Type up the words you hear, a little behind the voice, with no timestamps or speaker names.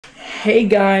Hey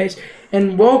guys,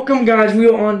 and welcome guys. We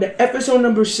are on to episode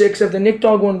number 6 of the Nick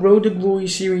Dog 1 Road to Glory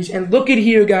series. And look at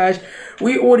here guys,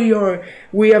 we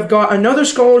have got another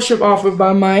scholarship offered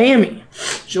by Miami.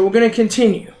 So we're going to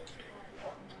continue.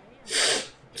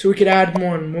 So we could add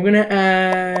one. We're going to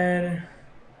add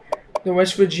the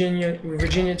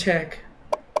Virginia Tech.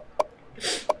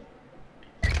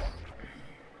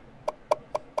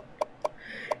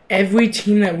 Every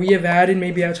team that we have added,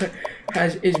 maybe outside,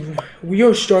 we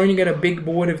are starting to get a big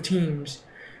board of teams.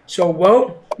 So,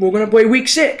 well, we're gonna play week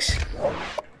 6.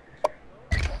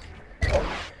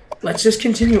 Let's just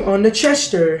continue on to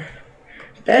Chester.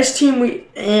 Best team I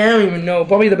don't even know.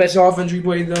 Probably the best offense we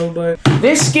played though. But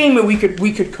this game we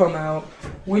could come out.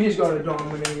 We just gotta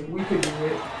dominate. We could do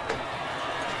it.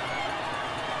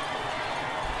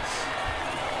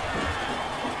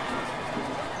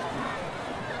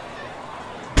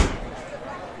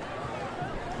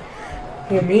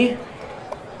 Hear me?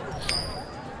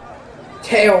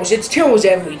 Tails. It's tails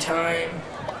every time.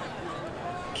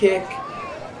 Kick.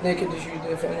 They can just use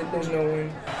defend. There's no win.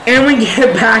 And we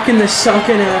get back in the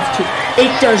second half too.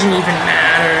 It doesn't even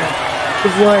matter.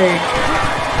 It's like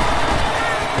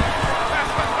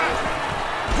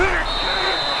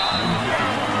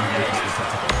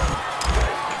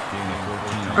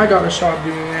I gotta stop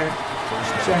doing that.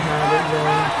 It's a habit,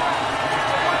 bro.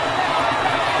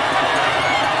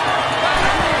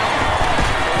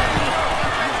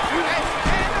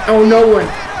 Oh, no one.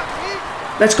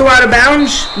 Let's go out of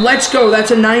bounds. Let's go. That's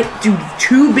a night. Dude,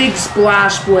 2 big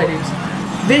splash plays.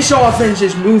 This offense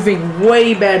is moving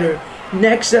way better.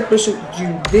 Next episode,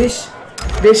 dude, this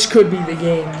could be the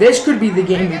game. This could be the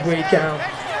game we break out.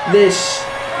 This,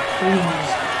 please.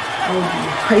 I would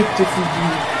be hyped if we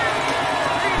do.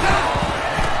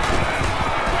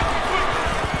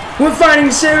 We're finding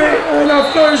Sarah on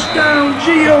our first down.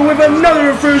 Gio with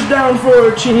another first down for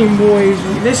our team, boys.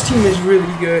 This team is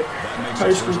really good.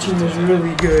 High school team is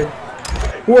really good.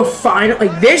 We're fine.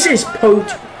 Like, this is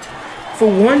potent. For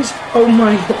once, oh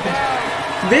my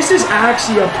god. This is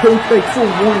actually a potent. Like, for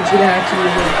once, it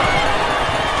actually is.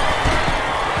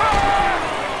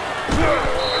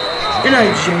 And I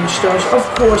jinxed us. Of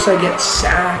course, I get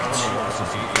sacked.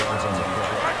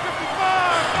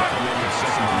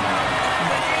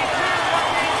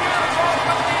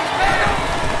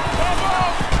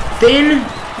 Thin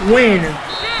win.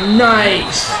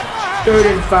 Nice. 3rd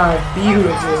and 5.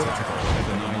 Beautiful.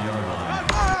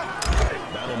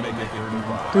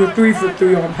 We were 3 for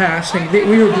 3 on passing. We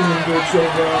were doing good so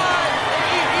far.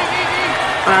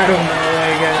 I don't know,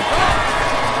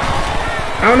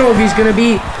 I don't know if he's gonna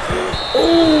be.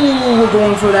 Oh, we're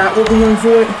going for that. We're going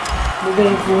for it. We're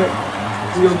going for it.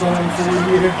 We're going for it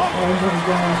here. Oh my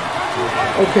god.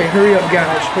 Okay, hurry up,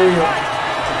 guys. Hurry up.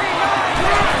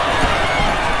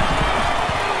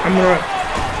 I'm gonna.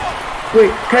 Wait,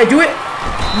 can I do it?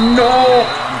 No!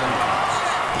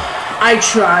 I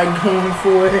tried going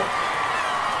for it.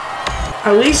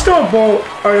 At least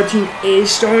our team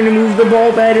is starting to move the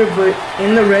ball better, but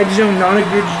in the red zone, not a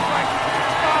good.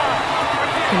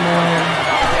 Come on.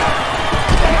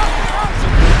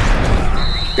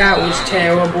 That was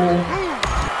terrible.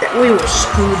 We were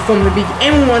screwed from the beginning.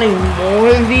 And wanting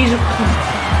more of these.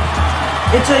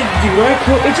 It's like, dude,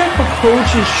 it's like a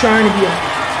coach is trying to be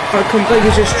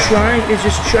is just trying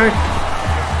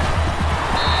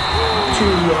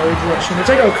 2-yard rushing. It's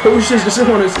like our coach just doesn't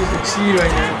want us to succeed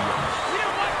right now.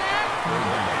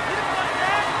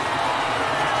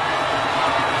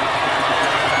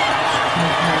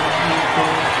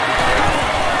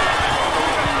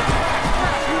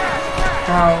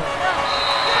 Wow.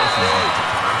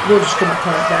 We're just gonna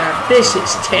punt that. This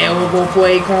is terrible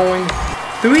play calling.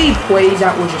 3 plays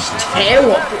that were just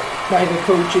terrible by the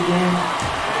coach again.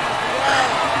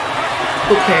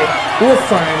 Okay, we're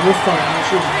fine. This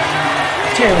is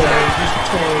terrible, just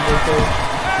terrible, though.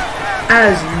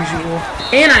 As usual.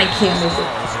 And I can't make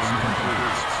it.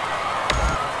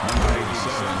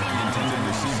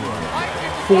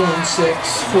 4 and 6.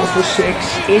 4 for 6.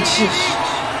 It's just.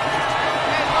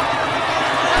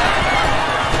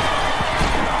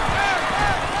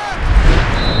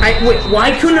 Wait,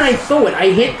 why couldn't I throw it?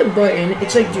 I hit the button.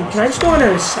 It's like, dude, can I just go on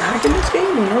a sack in this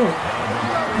game or no?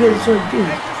 Yeah, it's like, dude.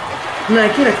 I mean,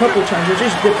 I can a couple times. It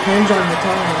just depends on the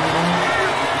time,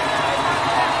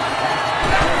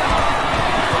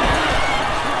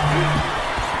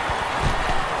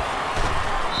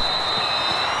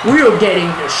 you know? We are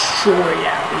getting destroyed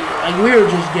out here. Like, we are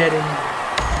just getting.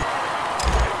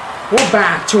 We're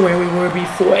back to where we were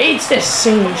before. It's the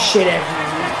same shit every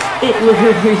week. It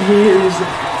literally is.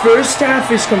 First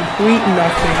half is complete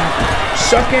nothing.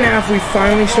 Second half, we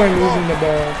finally start moving the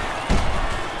ball.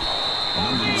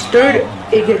 Third,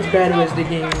 it gets better as the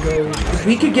game goes. If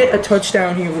we could get a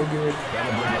touchdown here, we're good.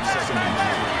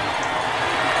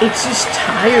 It's just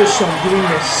tiresome doing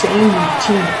the same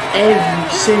routine every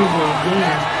single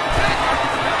game.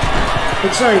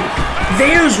 It's like,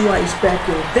 there's Rice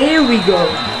Becker. There we go.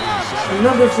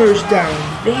 Another first down.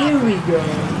 There we go.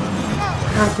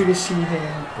 Happy to see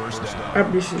him.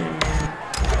 Happy to see him, man.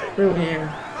 Really am.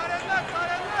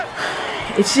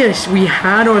 It's just, we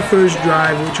had our first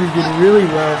drive, which we did really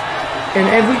well. And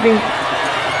everything...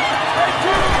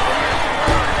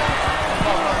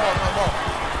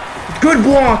 Good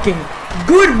blocking.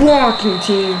 Good blocking,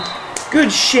 team.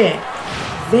 Good shit.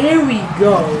 There we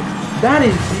go. That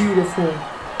is beautiful.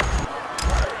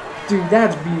 Dude,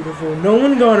 that's beautiful. No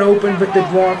one got open, but the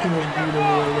blocking was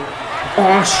beautiful.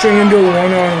 Ostrander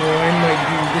one-on-one. Like,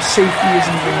 dude, the safety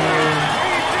isn't even there.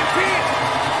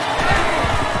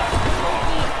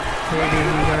 Maybe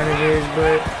he kind of is,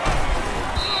 but...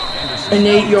 An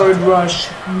 8-yard rush.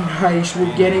 Nice.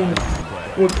 We're getting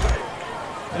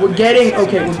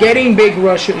big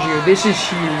rushers here. This is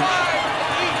huge.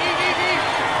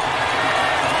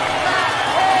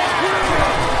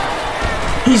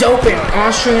 He's open.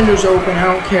 Ostrander's open. I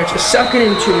don't care. It's a 2nd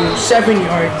and 2. 7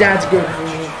 yards. That's good for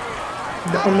me.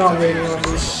 I'm not waiting on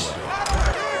this.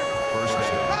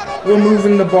 We're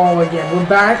moving the ball again. We're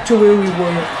back to where we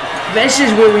were. This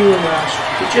is where we were last.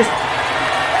 It just...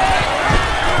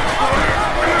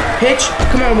 Pitch.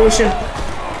 Come on, Wilson.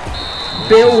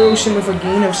 Bill Wilson with a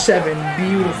gain of 7.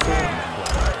 Beautiful.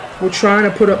 We're trying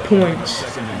to put up points.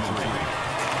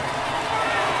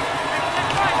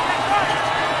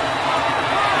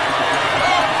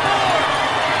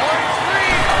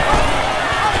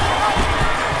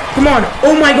 Come on.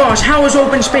 Oh my gosh. How is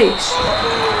open space?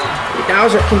 That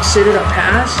was considered a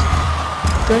pass.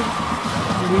 Okay.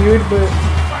 Weird, but...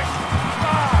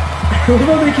 I don't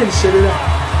know if they consider that.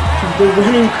 The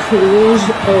running close.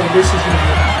 Oh, this is going to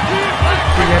be...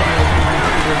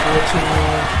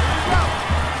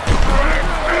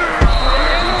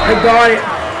 I got it.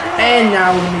 And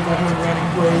now we're going to go home running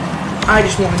play. I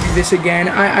just want to do this again.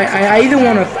 I either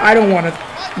want to... I don't want to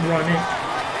run it.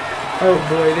 Oh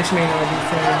boy, this may not be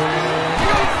fun.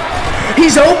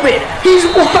 He's open! He's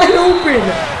wide open!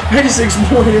 I just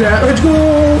exploited that. Let's go!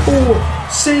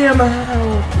 Sam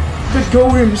Howell. The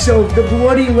GOAT himself. The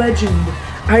bloody legend.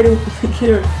 I don't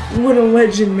care. What a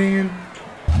legend, man.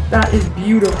 That is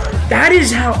beautiful. That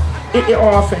is how...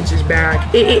 offense is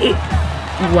back.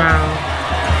 Wow.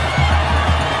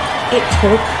 It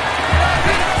took...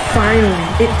 Finally.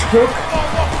 It took...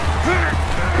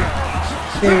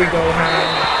 There we go,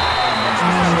 Howell.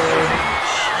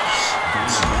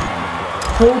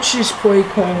 Coach's play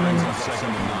calling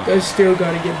does still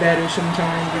gotta get better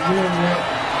sometimes, but you know what?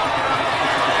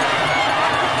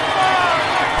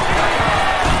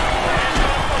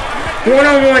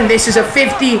 One-on-one, this is a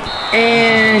 50,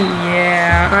 and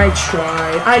yeah, I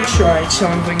tried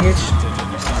something.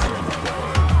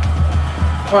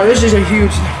 Oh, this is a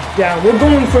huge down. We're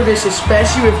going for this,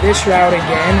 especially with this route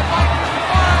again.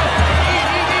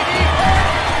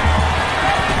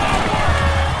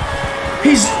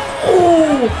 He's...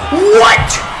 Oh! What?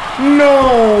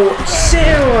 No!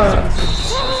 Sarah!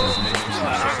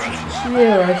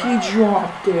 Yeah, he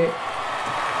dropped it.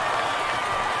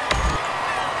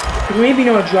 Maybe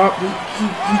not dropped it. He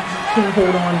couldn't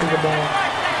hold on to the ball.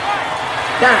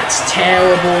 That's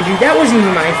terrible, dude. That wasn't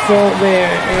even my fault there.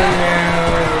 And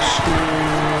now the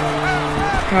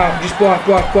just block.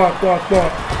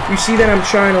 You see that I'm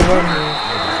trying to run here.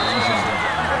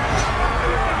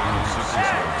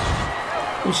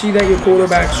 You see that your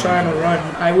quarterback's trying to run.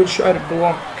 I would try to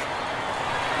block.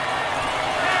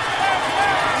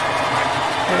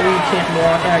 Maybe you can't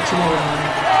block. Actually,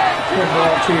 can't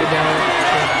block till you're down.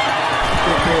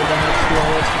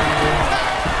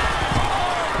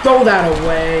 Throw that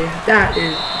away. That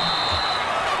is...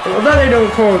 Although they don't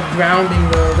call it grounding,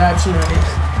 though, that's nice.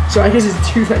 So I guess it's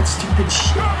do that stupid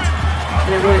shit.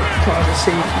 And it would cause a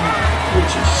safety,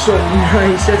 which is so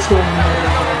nice. That's so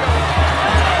nice.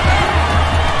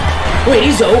 Wait,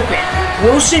 he's open.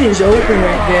 Wilson is open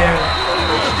right there.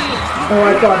 Oh,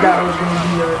 I thought that was going to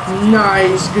be a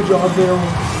nice. Good job, Bill.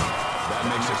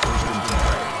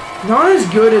 Not as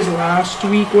good as last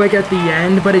week, like at the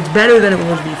end, but it's better than it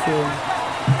was before.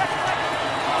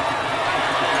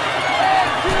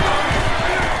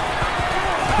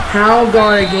 Howell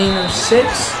got a gain of 6.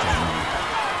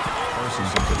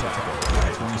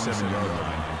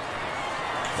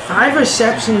 5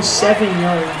 receptions, 7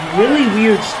 yards. Really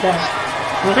weird stat.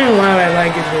 I don't know why I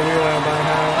like it really well about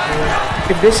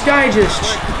Howell. If this guy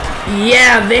just...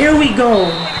 Yeah, there we go.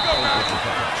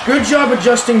 Good job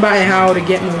adjusting by Howe to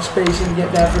get more space and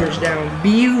get that first down.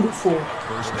 Beautiful.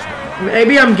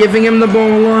 Maybe I'm giving him the ball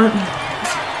a lot.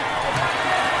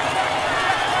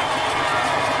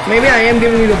 Maybe I am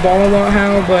giving you the ball a lot,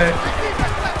 Howe, but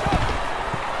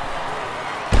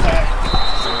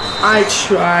I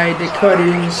tried to cut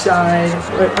it inside,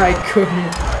 but I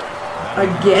couldn't.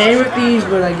 Again with these,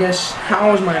 but I guess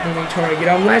Howe is my only target.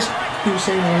 Unless he was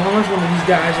saying, well, unless one of these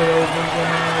guys are open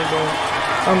somehow, but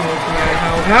I'm looking at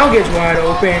Howe. Howe gets wide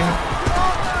open.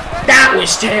 That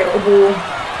was terrible.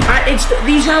 That's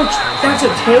a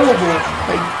terrible.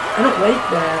 Like, I don't like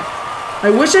that. I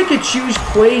wish I could choose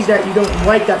plays that you don't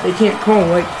like that they can't call.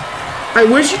 Like, I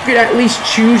wish you could at least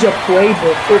choose a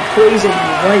playbook or plays that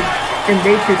you like, and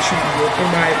they could choose it, in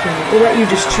my opinion. Or let you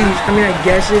just choose. I mean, I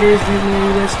guess it is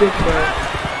realistic, but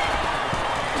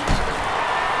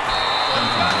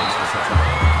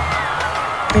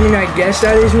I guess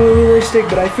that is more realistic,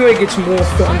 but I feel like it's more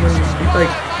fun when you, like,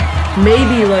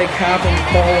 maybe, like, have them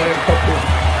call, like, a couple,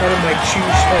 let them, like, choose,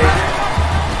 like,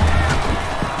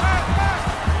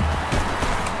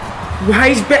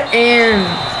 Rise back, and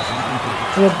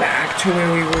we're back to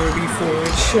where we were before.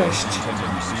 It's just,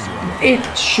 it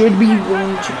should be 1-2.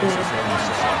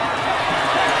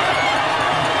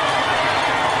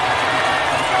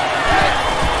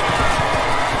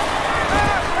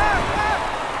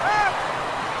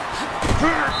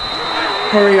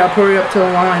 Hurry up to the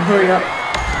line, hurry up.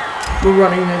 We're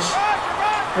running this.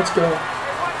 Let's go.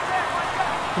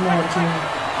 Come on, team.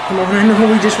 Come on, I know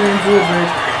we just ran forward.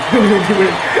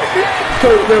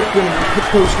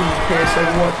 Posting pass,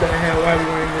 like, what the hell? Why are we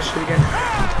winning this shit again?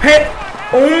 Hey!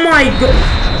 Oh my god!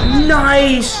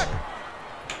 Nice!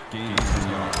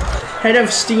 Head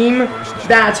of steam.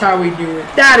 That's how we do it.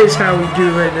 That is how we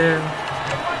do it, then.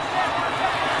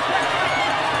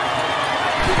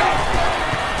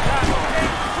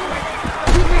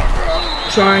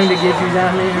 Trying to give you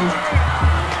that, man.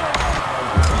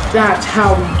 That's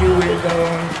how we do it, though.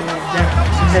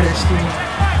 That's head of steam.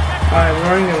 Alright, we're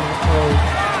running over.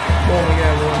 Oh my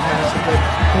god, we're on past it. But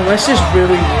unless this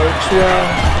really works well.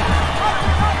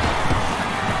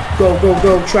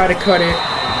 Go. Try to cut it.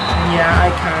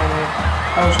 Yeah,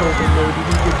 I was hoping maybe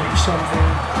he could do something.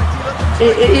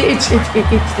 It's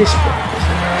this practice,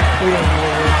 you know? We don't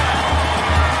know it.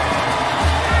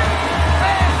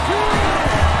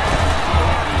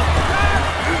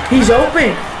 He's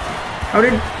open! How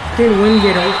did Wynn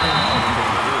get open?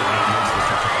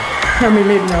 I mean,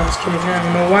 maybe not, I was kidding. I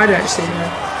don't know. Why did I say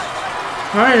that?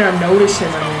 How did I notice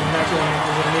him? I mean, that's what I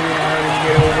mean. Maybe I didn't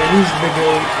get over. He's the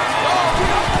GOAT.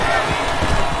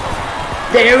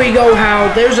 There we go, Howe.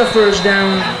 There's a first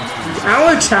down.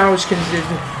 Alex Howe is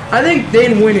consistent. I think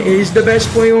Dan Wynn is the best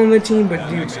player on the team, but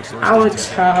dude,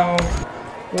 Alex Howe,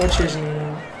 what's his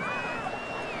name?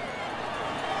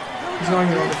 He's not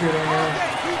even on the field right now.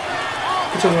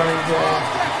 It's a running ball.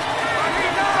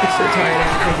 It's the tight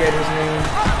end. I forget his name.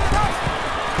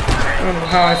 I don't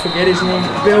know how I forget his name.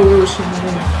 Bill Wilson. It's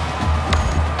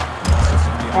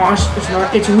not.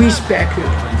 It's Weiss Becker.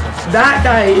 That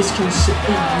guy is consistent.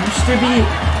 It used to be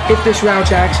if this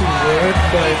route actually worked,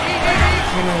 but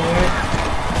you know what?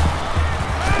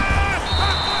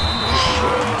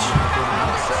 Shit.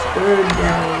 Third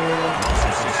down.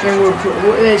 And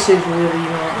this is really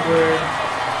not good.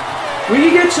 We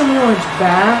can get some yards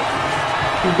back.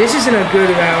 Dude, this isn't a good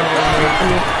route. I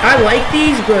mean, I like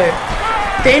these, but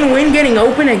Dan Wynn getting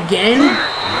open again.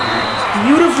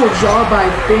 Beautiful job by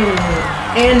Dan Wynn.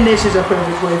 And this is a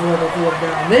perfect way for the fourth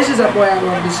down. This is a play I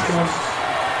love this point.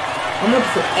 I'm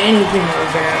looking for anything that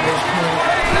was bad at this point.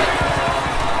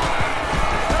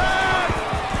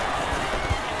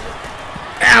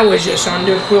 That was just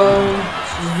underthrown.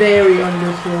 Very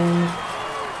underthrown.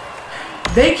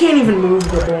 They can't even move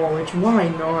the ball. It's why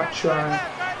not try?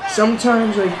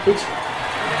 Sometimes, like, it's...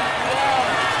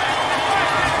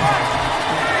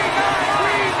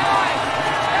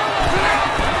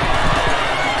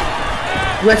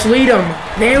 Let's lead them.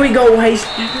 There we go,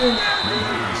 Weisbecker.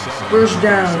 First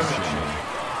down.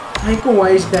 Michael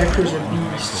Weisbecker's a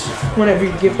beast. Whenever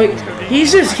you get, like,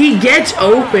 he gets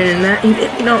open and that he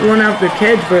may not run out the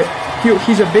catch, but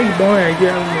he's a big boy. I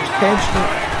get on his catch.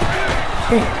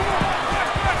 Hey.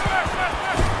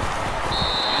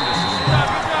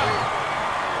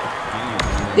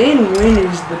 Dan Wynn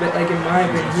is the best, like, in my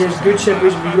opinion. He has good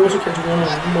separation, but he can also catch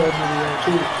one-on-one balls in the air,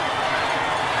 too.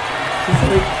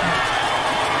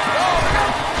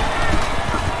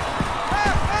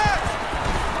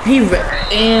 He's like,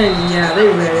 yeah, they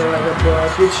ran it like a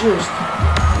buck. It's just...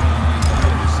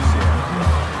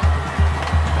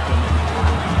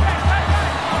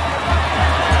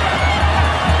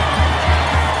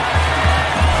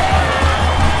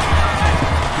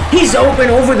 he's open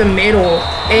over the middle.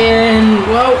 And,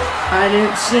 well, I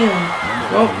didn't see him.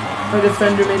 Well, my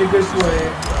defender made a good play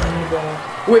on the ball.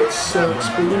 Which sucks,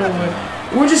 but you know what?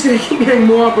 We're just going to keep getting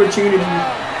more opportunities.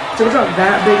 So it's not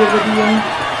that big of a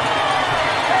deal.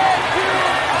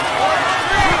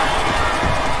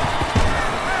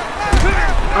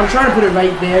 I'm trying to put it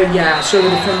right there. Yeah, so the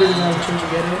defender doesn't have a chance to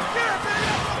get it.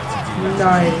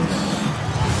 Nice.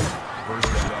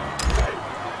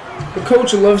 The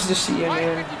coach loves to see it,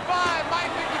 man.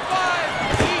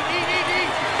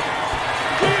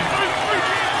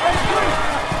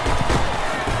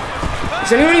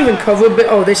 Does anyone even cover a bit?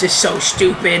 Oh, this is so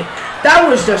stupid. That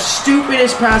was the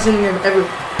stupidest passing I've ever.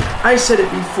 I said it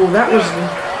before. That was the.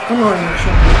 I'm not even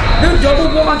sure. They're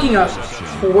double blocking a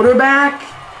quarterback.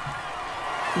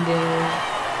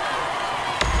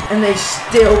 And they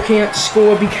still can't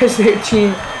score because their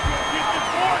team.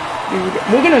 Dude,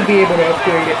 we're gonna be able to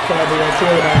upgrade it probably. That's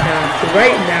all I have. So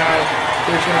right now,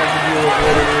 we're just gonna have to deal with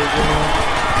what it is. You know?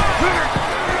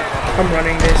 I'm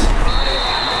running this.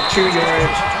 2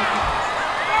 yards.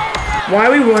 Why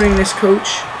are we running this,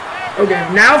 coach? Okay,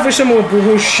 now for some more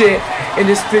bullshit in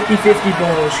this 50-50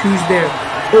 balls. Who's there?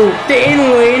 Oh,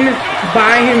 Dan Wynn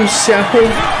by himself.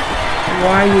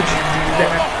 Why would you do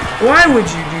that? Why would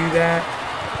you do that?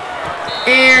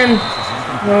 And,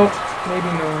 well,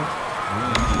 maybe not.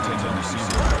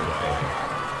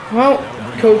 Well,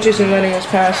 coach isn't letting us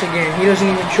pass again. He doesn't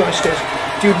even trust us.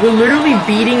 Dude, we're literally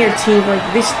beating a team like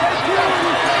this.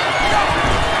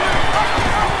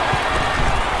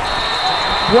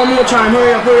 One more time.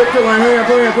 Hurry up, line. Hurry up.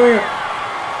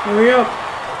 Hurry up.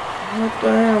 What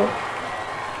the hell?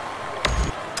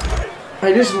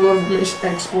 I just love this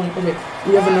exploit. Okay,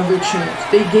 we have another chance.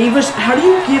 They gave us. How do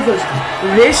you give us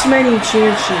this many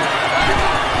chances?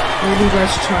 Maybe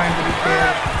less time to be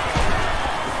fair.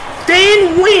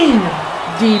 Dan Wynn!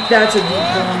 Deep, that's a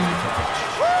deep one.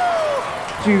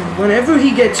 Dude, whenever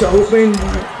he gets open,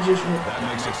 just.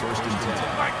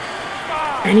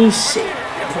 And he's safe.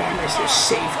 I promise there's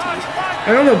safeties. I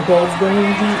know the ball's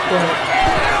going deep, but.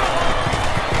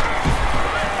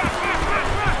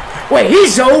 Wait,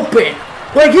 he's open!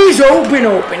 Like, he's open.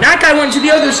 That guy went to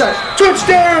the other side.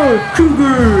 Touchdown!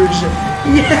 Cougars!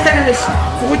 Yes!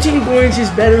 14 points is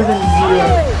better than 0.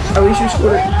 At least you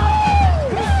scored it.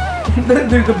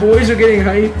 Dude, the boys are getting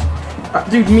hyped.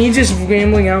 Dude, me just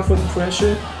rambling out for the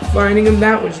pressure, finding him,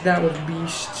 that was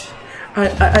beast. I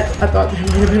thought there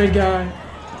might have been a guy.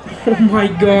 Oh my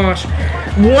gosh.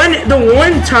 The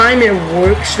one time it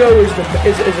works though is like,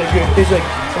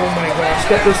 oh my gosh,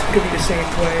 that could be the same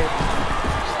play.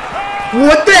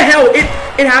 What the hell?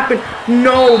 It happened.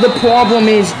 No, the problem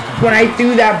is when I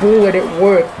threw that bullet, it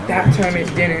worked. That time it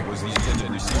didn't.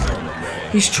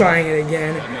 He's trying it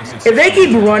again. If they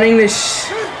keep running this,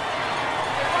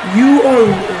 you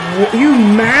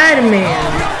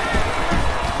madman.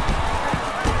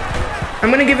 I'm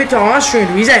gonna give it to Austrian.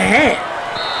 He's ahead,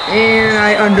 and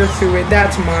I underthrew it.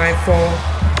 That's my fault.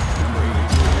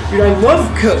 Dude, I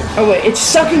love code. Oh wait, it's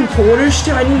sucking quarters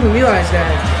still. I didn't even realize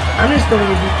that. I'm just throwing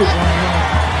it because why not?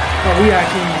 Oh, we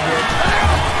actually need it.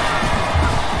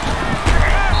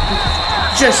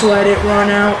 Just let it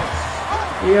run out.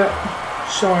 Yep.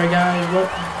 Sorry guys, what?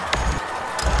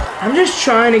 I'm just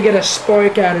trying to get a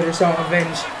spark out of this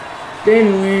offense.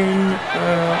 Then win.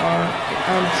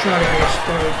 I'm trying to get a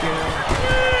spark, you know.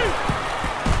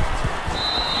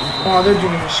 Oh, they're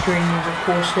doing the screens, of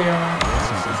course they are.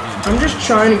 I'm just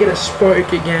trying to get a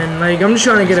spark again. Like, I'm just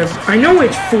trying to get a. I know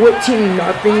it's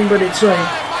 14-0, but it's like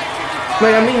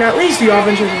I mean, at least the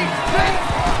offense is.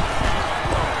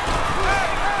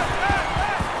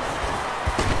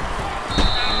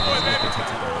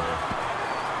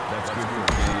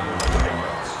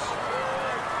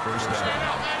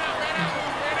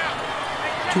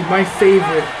 Dude, my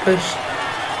favorite is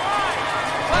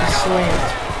slant.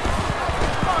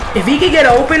 If he could get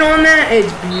open on that,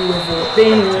 it's beautiful.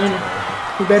 Dan Wynn,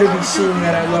 you better be seeing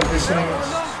that. I love the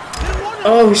slants.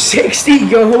 Oh,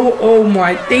 60 go. Oh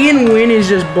my. Dan Wynn is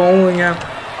just bowling out.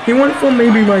 He went for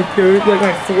maybe my third, like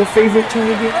my 4th favorite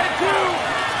target.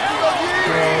 Oh,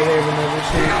 they have another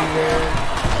safety there.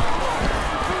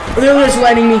 They're just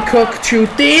letting me cook too.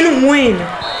 Dan Wynn.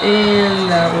 And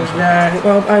that was that.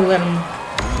 Well, I let him.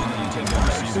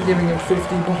 I'm giving him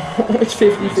 50 ball. It's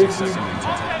 50-50.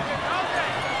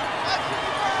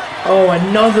 Oh,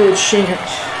 another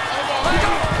chance.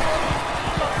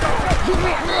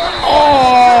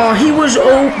 Oh, he was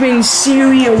open.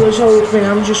 Syria was open.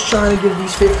 I'm just trying to give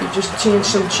these 50, just change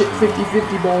some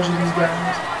 50-50 balls to these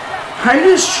guys. I'm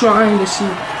just trying to see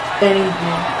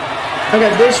anything. Like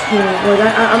at this point, like we're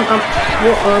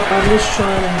up. I'm just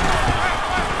trying to.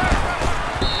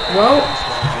 Well,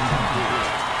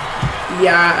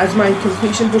 yeah, as my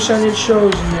completion percentage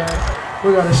shows, yeah,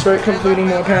 we're gonna start completing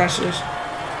more passes.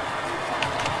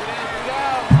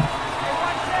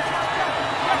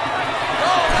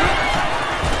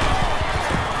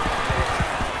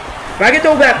 If I could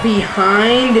throw that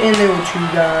behind and there were two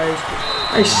guys,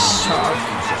 I suck.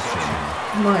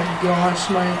 My gosh,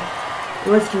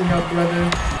 lift me up, brother.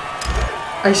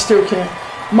 I still can't.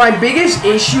 My biggest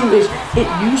issue is it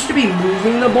used to be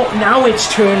moving the ball. Now it's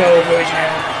turnovers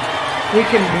now. We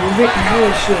can move it. Now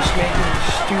it's just making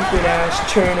stupid ass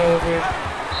turnovers.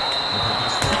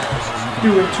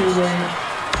 Do it too late.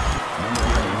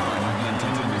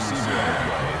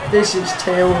 This is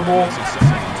terrible.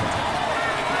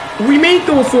 We may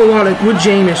go for a lot of with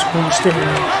Jameis boosting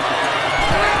now.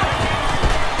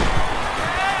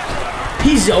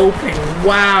 He's open.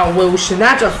 Wow, Wilson.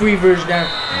 That's a free verse down.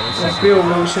 Like Bill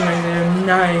Wilson right there.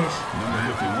 Nice.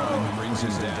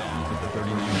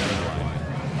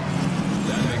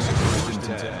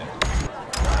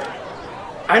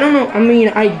 I don't know. I mean,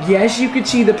 I guess you could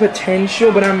see the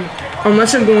potential, but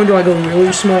unless I'm going to like a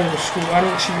really small school, I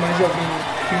don't see myself being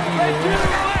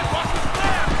QB.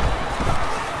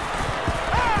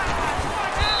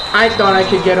 I thought I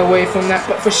could get away from that,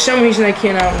 but for some reason I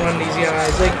can't outrun these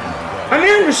guys. Like, I mean,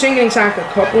 I understand getting sacked a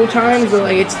couple of times, but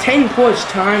like it's 10+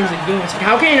 times a game. It's like,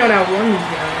 how can you not outrun these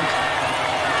guys?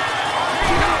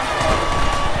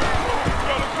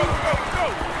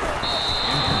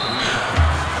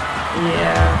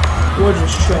 Yeah, we're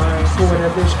just trying for it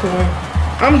at this point.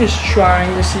 I'm just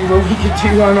trying to see what we can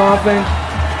do on offense.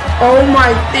 Oh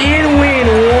my, they didn't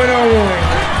win 1-on-1.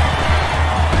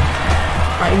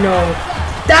 I know.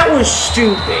 That was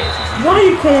stupid. Why are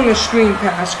you calling a screen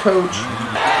pass, coach?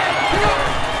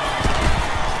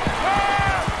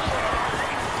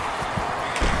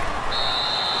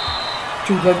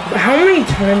 Dude, like, how many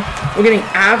times we're getting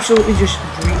absolutely just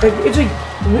like it's like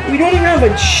we don't even have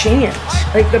a chance.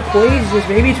 Like the plays, just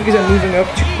maybe it's because I'm moving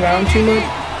up to ground too much.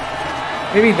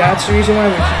 Maybe that's the reason why,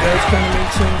 which does kind of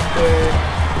make sense. But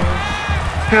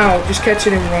how? Just catch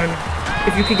it and run.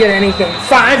 If you could get anything,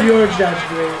 5 yards, that's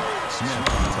great.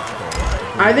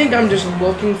 I think I'm just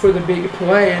looking for the big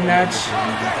play, and that's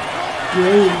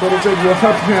great. But it's like, we're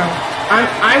up now.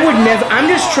 I would never. I'm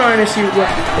just trying to see what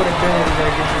abilities I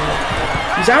can do.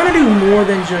 Because I want to do more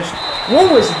than just.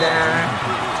 What was that?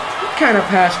 What kind of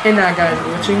pass? And that guy's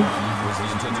glitching.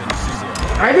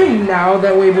 I think now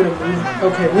that we're able to move.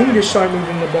 Okay, we need to start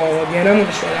moving the ball again. I'm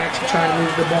gonna start actually trying to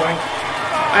move the ball.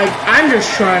 I'm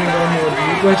just trying to go more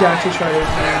deep. Let's actually try to move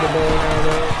the ball now,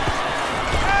 though.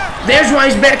 There's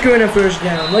Rice Becker in a first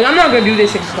down. Like, I'm not going to do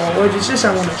this in college. It's just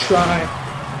I want to try.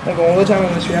 Like, all the time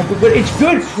on this reactor. But it's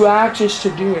good practice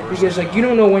to do it. Because, like, you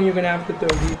don't know when you're going to have to throw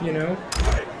deep, you know?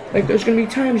 Like, there's going to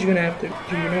be times you're going to have to do,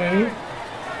 you know what I mean?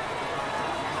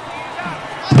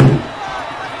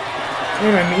 You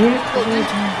know what I mean? All the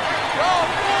time.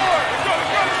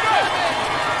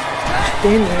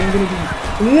 Stand there, I'm going to be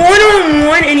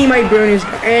 1-on-1, and he might burn his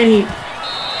guy. And he...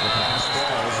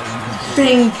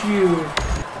 Thank you.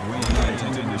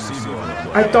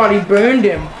 I thought he burned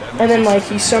him, and then like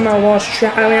he somehow lost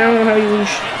track. I mean, I don't know how he lose.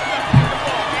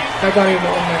 I thought he won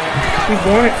that. He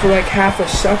won it for like half a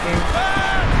second.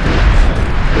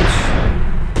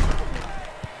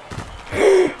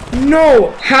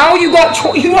 No, how you got?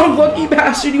 You unlucky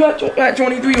bastard! You got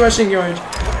 23 rushing yards.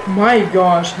 My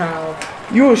gosh, how?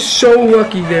 You were so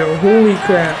lucky there. Holy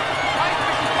crap!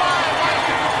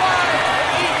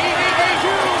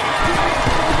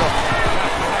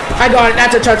 I got it.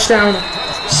 That's a touchdown.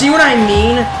 See what I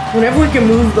mean? Whenever we can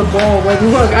move the ball, like,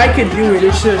 look, I could do it.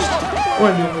 It's just, I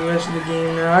want to do it the rest of the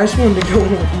game now. I just wanted to go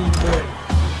more deep, but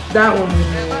that one was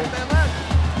more.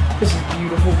 This is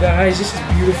beautiful, guys. This is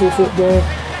beautiful football.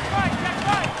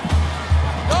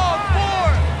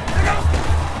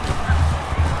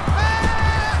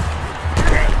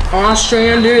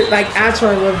 Ostrander, like, that's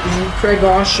what I love doing. Craig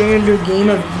Ostrander, game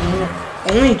of the game.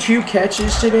 Only 2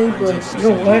 catches today, but you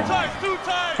know what?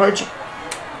 Archie.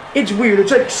 It's weird.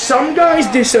 It's like some guys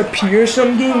disappear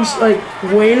some games. Like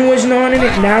Wayne was not in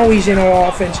it. Now he's in our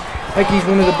offense. Like he's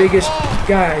one of the biggest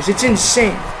guys. It's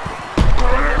insane.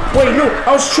 Wait, no.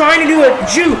 I was trying to do a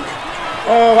juke.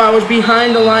 Oh, I was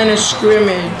behind the line of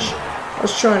scrimmage. I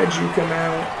was trying to juke him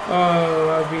out.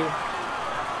 Oh,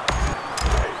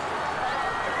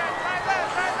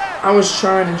 I was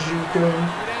trying to juke him.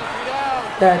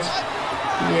 That's...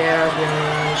 Yeah, I was behind the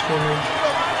line of scrimmage.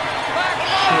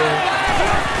 Shit.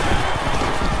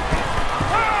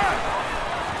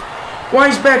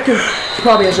 Rice Becker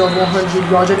probably has over 100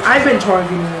 yards. Like, I've been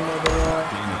targeting him like a lot.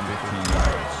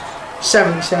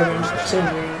 77, same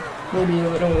thing. Maybe a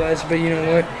little less, but you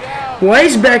know what?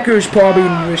 Weisbecker is probably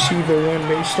receiver 1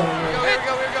 based on that.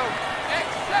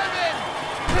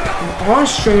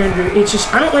 Ostrander, it's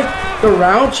just, I don't like the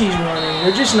routes he's running.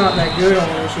 They're just not that good,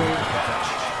 honestly.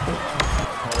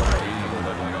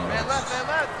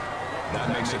 That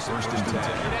makes it first and 10.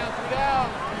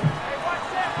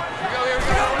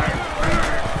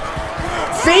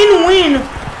 Finn Win!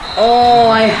 Oh,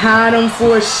 I had him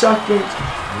for a second.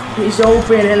 He's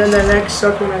open, and then the next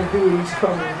second I do, he's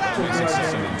coming.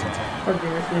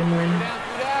 Okay, Finn Win.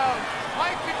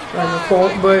 By the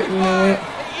fault, but you know what?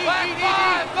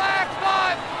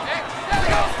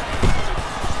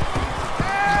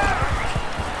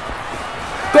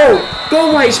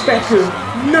 Go Weisbecker!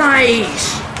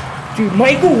 Nice! Dude,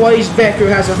 Michael Weisbecker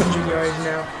has 100 yards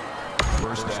now.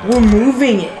 We're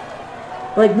moving it.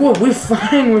 Like, what? We're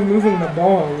fine with moving the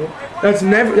ball. That's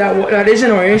never, that isn't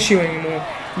our issue anymore.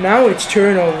 Now it's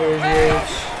turnovers,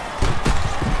 yes.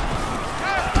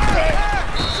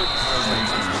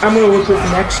 I'm gonna work with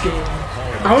the next game.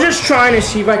 I was just trying to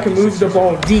see if I can move the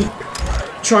ball deep.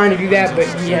 Trying to do that, but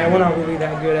yeah, we're not really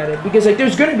that good at it. Because, like,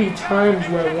 there's gonna be times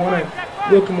where I wanna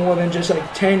look more than just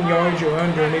like 10 yards or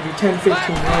under, maybe 10, 15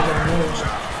 yards at most.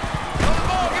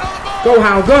 Go,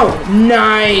 Hal, go!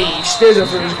 Nice! There's a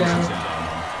first down.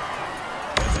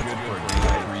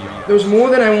 There's more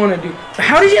than I want to do.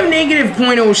 How does he have negative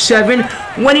 .07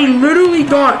 when he literally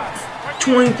got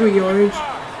 23 yards?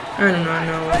 I do not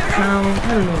know how.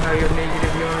 I don't know how you have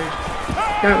negative yards.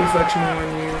 That reflects more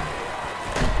on you.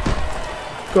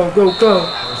 Go, go, go!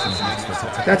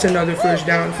 That's another first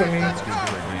down for me.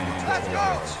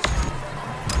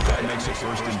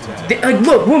 Like,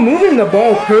 look, we're moving the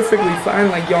ball perfectly fine,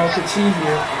 like y'all could see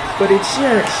here, but it's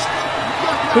just,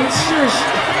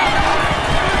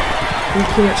 we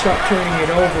can't stop turning it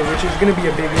over, which is going to be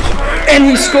a big issue. And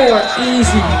we score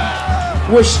easy.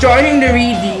 We're starting to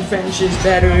read defenses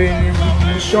better, and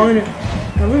we're starting to,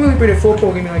 I really played a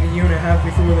football game like a year and a half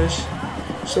before this,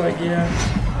 so like, yeah.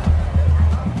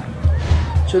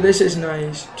 So this is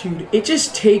nice, dude. It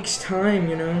just takes time,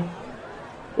 you know.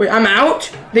 Wait, I'm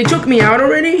out? They took me out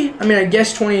already? I mean, I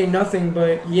guess 28-0,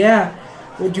 but yeah,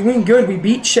 we're doing good. We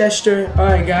beat Chester. All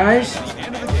right, guys. The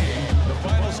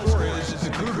final score is the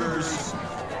Cougars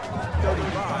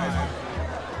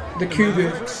 35. The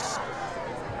Cougars.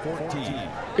 14.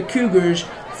 The Cougars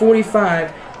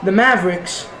 45. The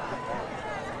Mavericks.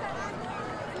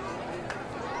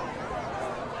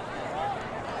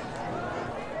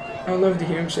 I love to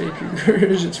hear him say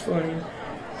Cougars. It's funny.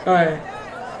 All right.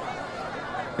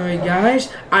 Alright, guys,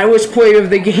 I was player of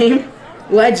the game.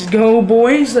 Let's go,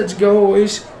 boys. Let's go,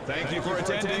 boys. Thank you for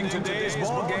attending today's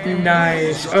ball game.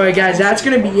 Nice. Alright, guys, that's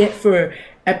going to be it for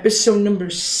episode number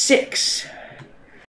 6.